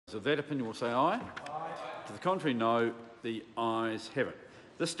Of that opinion will say aye. To the contrary, no. The ayes have it.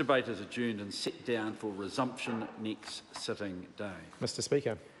 This debate is adjourned and set down for resumption next sitting day. Mr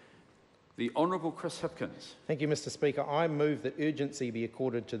Speaker. The Honourable Chris Hipkins. Thank you, Mr Speaker. I move that urgency be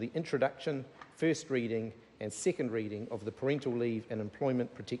accorded to the introduction, first reading and second reading of the Parental Leave and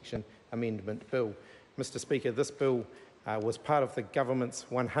Employment Protection Amendment Bill. Mr Speaker, this bill was part of the government's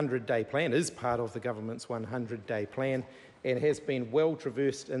 100-day plan, is part of the government's 100-day plan, and has been well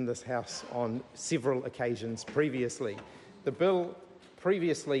traversed in this House on several occasions previously. The bill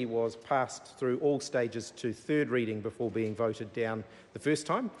previously was passed through all stages to third reading before being voted down the first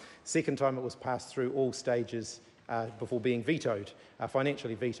time. Second time it was passed through all stages before being vetoed,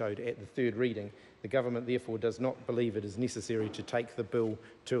 financially vetoed at the third reading. The government therefore does not believe it is necessary to take the bill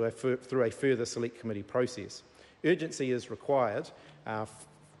to through a further select committee process. Urgency is required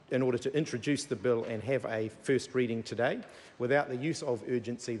in order to introduce the bill and have a first reading today. Without the use of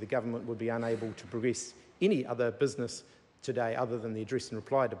urgency, the government would be unable to progress any other business today other than the address and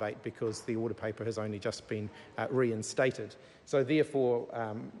reply debate, because the order paper has only just been reinstated. So therefore,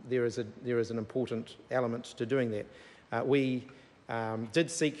 there is an important element to doing that. We did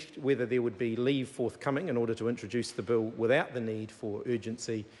seek whether there would be leave forthcoming in order to introduce the bill without the need for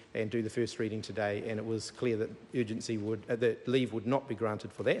urgency and do the first reading today, and it was clear that that leave would not be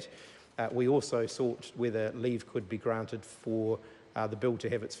granted for that. We also sought whether leave could be granted for the bill to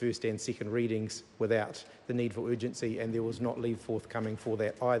have its first and second readings without the need for urgency, and there was not leave forthcoming for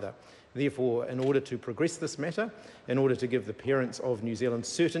that either. Therefore, in order to progress this matter, in order to give the parents of New Zealand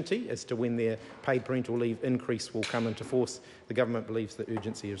certainty as to when their paid parental leave increase will come into force, the government believes that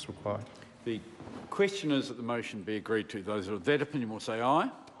urgency is required. The question is that the motion be agreed to. Those of that opinion will say aye.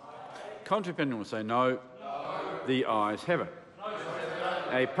 Contrary opinion will say no. The ayes have it.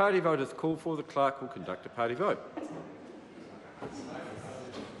 A party vote is called for. The clerk will conduct a party vote.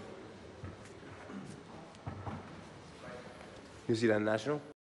 New Zealand National.